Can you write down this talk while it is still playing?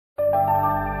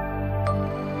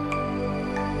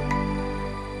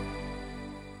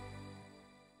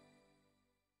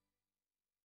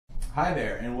Hi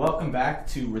there, and welcome back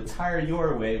to Retire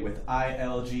Your Way with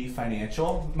ILG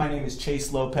Financial. My name is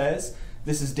Chase Lopez.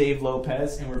 This is Dave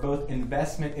Lopez, and we're both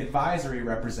investment advisory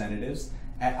representatives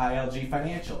at ILG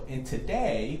Financial. And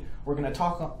today, we're going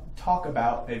to talk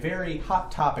about a very hot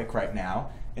topic right now,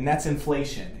 and that's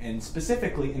inflation, and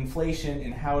specifically inflation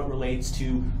and how it relates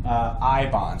to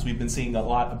I-bonds. We've been seeing a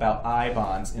lot about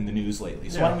I-bonds in the news lately.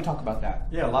 So why don't we talk about that?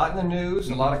 Yeah, a lot in the news,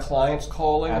 a lot of clients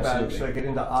calling Absolutely. about get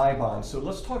into I-bonds. So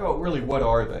let's talk about really what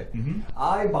are they.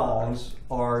 I-bonds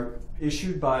are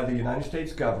issued by the United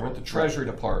States government, the Treasury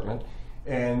Department,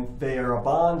 and they are a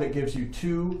bond that gives you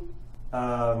two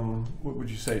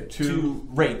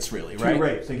rates, really, right? Two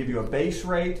rates. They give you a base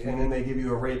rate, and then they give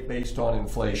you a rate based on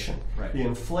inflation. Right. The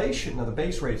inflation, now the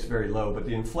base rate's very low, but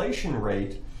the inflation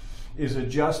rate is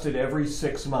adjusted every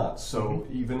 6 months. So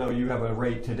even though you have a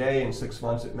rate today, in 6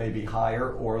 months it may be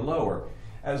higher or lower.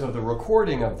 As of the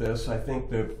recording of this, I think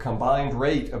the combined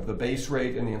rate of the base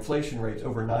rate and the inflation rate is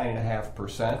over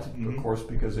 9.5%, of course,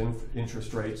 because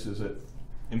interest rates is at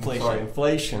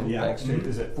inflation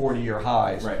is at 40-year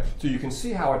highs. Right. So you can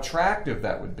see how attractive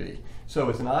that would be. So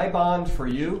it's an I-bond for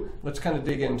you. Let's kind of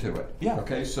dig into it. Yeah.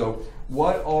 Okay, so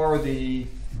what are the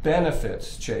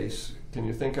benefits, Chase? Can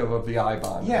you think of the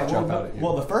I-bond? Yeah,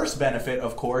 well, the first benefit,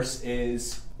 of course,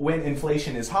 is when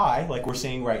inflation is high, like we're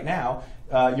seeing right now,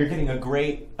 you're getting a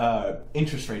great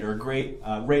interest rate or a great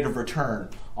rate of return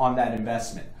on that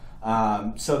investment.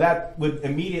 So that would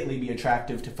immediately be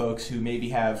attractive to folks who maybe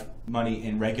have money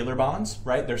in regular bonds,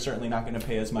 right? They're certainly not going to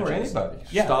pay as much or as anybody.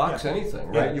 Yeah, Stocks, yeah. anything,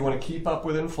 right? Yeah. You want to keep up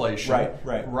with inflation.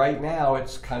 Right. Right now,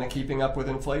 it's kind of keeping up with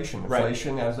inflation. Right.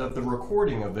 Inflation, as of the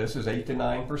recording of this, is 8 to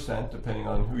 9%, depending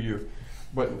on who you,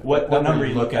 what number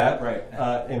you look at. Right.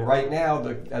 And right now,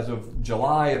 as of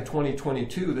July of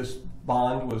 2022, this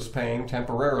bond was paying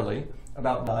temporarily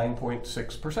about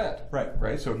 9.6%.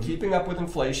 Right. So keeping up with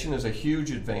inflation is a huge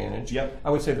advantage. Yep. I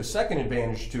would say the second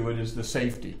advantage to it is the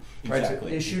safety. Right.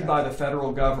 Exactly. It's issued by the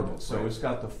federal government, so it's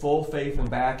got the full faith and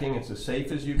backing. It's as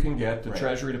safe as you can get. The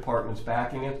Treasury Department's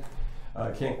backing it.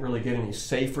 Can't really get any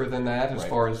safer than that as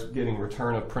far as getting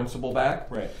return of principal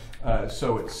back. Right.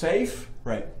 So it's safe.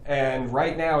 Right. And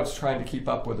right now it's trying to keep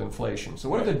up with inflation. So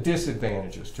what are the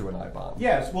disadvantages to an I-bond?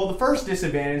 Yes. Well, the first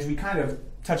disadvantage, we kind of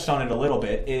touched on it a little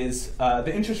bit, is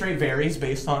the interest rate varies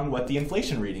based on what the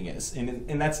inflation reading is,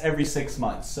 and that's every 6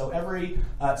 months. So every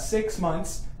 6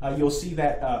 months, you'll see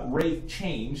that rate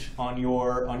change on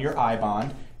your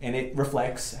I-bond, and it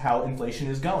reflects how inflation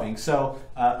is going. So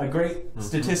a great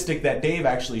statistic that Dave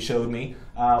actually showed me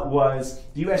was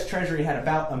the U.S. Treasury had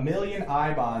about 1 million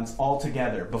I-bonds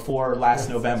altogether before last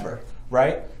November,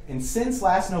 right? And since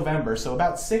last November, so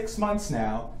about 6 months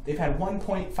now, they've had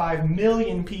 1.5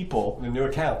 million people. New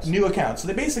accounts. New accounts. So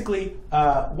they basically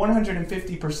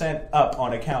 150% up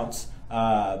on accounts,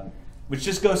 which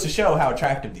just goes to show how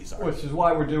attractive these are. Which is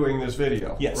why we're doing this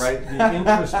video. Yes. Right? The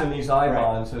interest in these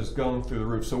I-bonds has gone through the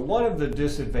roof. So one of the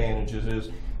disadvantages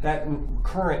is that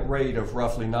current rate of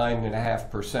roughly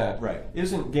 9.5%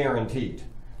 isn't guaranteed.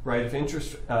 Right? If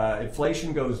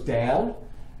inflation goes down,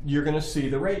 you're going to see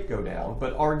the rate go down.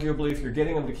 But arguably, if you're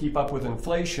getting them to keep up with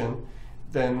inflation,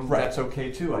 then that's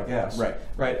okay too, I guess.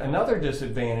 Right. Another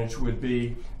disadvantage would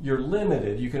be you're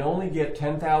limited. You can only get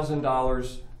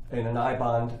 $10,000 in an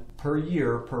I-bond per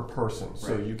year per person.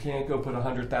 So you can't go put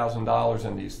 $100,000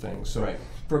 in these things. So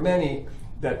for many,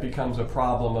 that becomes a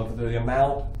problem of the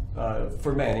amount.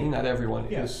 For many, not everyone,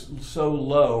 is so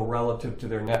low relative to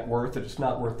their net worth that it's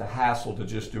not worth the hassle to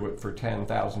just do it for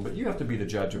 $10,000. But you have to be the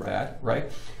judge of that, right?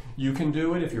 You can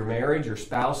do it if you're married, your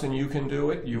spouse and you can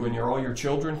do it. You and all your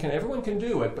children can. Everyone can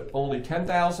do it, but only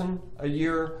 $10,000 a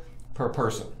year per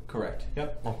person. Correct.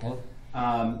 Yep. Okay.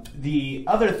 The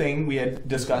other thing we had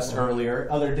discussed earlier,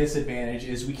 other disadvantage,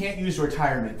 is we can't use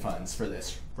retirement funds for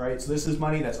this, right? So this is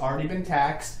money that's already been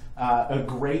taxed. A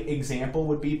great example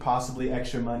would be possibly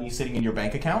extra money sitting in your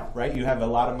bank account, right? You have a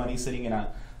lot of money sitting in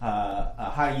a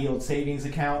high yield savings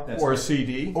account. Or a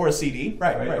CD. Or a CD,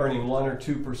 right. Earning 1 or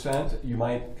 2%, you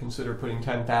might consider putting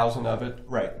 10,000 of it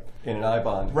in an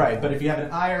I-bond. Right, but if you have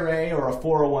an IRA or a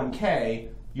 401k,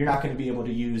 you're not going to be able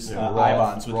to use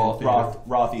I-bonds with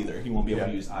Roth either. You won't be able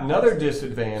to use I-bonds. Another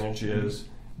disadvantage is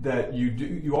that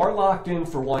you are locked in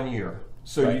for 1 year.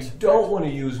 So you don't want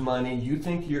to use money you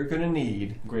think you're going to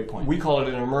need. Great point. We call it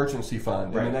an emergency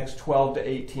fund in the next 12 to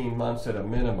 18 months at a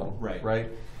minimum. Right.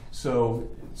 So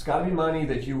it's got to be money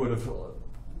that you would have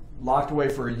locked away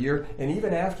for a year, and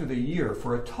even after the year,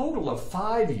 for a total of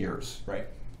 5 years. Right.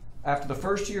 After the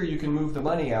first year, you can move the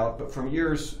money out, but from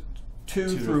years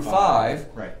 2 through 5.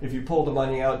 Right. If you pull the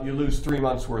money out, you lose 3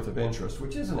 months worth of interest,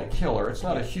 which isn't a killer. It's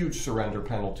not a huge surrender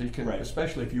penalty,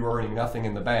 especially if you're earning nothing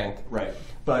in the bank. Right.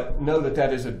 But know that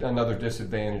that is another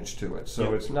disadvantage to it.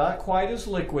 So it's not quite as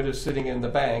liquid as sitting in the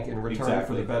bank in return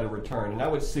for the better return. And I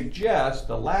would suggest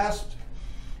the last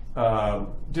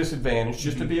disadvantage,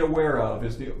 just to be aware of,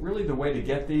 is really the way to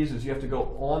get these is you have to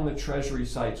go on the Treasury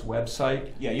site's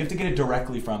website. Yeah, you have to get it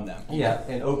directly from them. Yeah,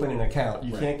 and open an account.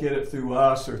 You can't get it through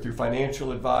us or through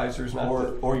financial advisors.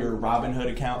 Or your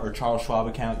Robinhood account or Charles Schwab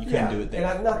account. You can't do it there.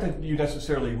 And not that you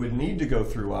necessarily would need to go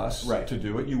through us to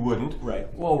do it. You wouldn't.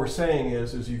 Right. What we're saying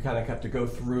is you kind of have to go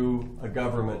through a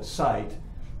government site.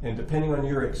 And depending on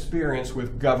your experience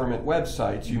with government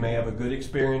websites, you may have a good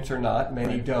experience or not.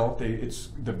 Many don't. It's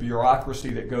the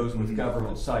bureaucracy that goes with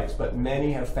government sites. But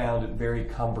many have found it very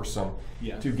cumbersome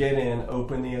to get in,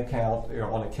 open the account.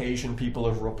 On occasion, people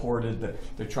have reported that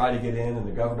they try to get in and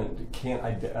the government can't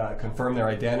confirm their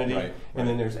identity. And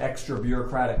then there's extra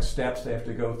bureaucratic steps they have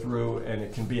to go through, and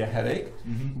it can be a headache.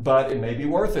 But it may be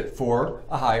worth it for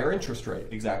a higher interest rate.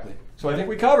 Exactly. So I think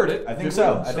we covered it. I think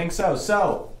so. I think so.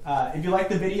 So if you like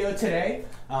the video today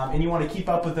and you want to keep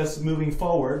up with us moving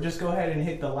forward, just go ahead and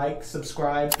hit the like,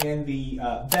 subscribe, and the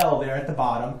bell there at the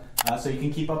bottom so you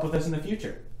can keep up with us in the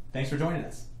future. Thanks for joining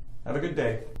us. Have a good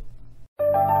day.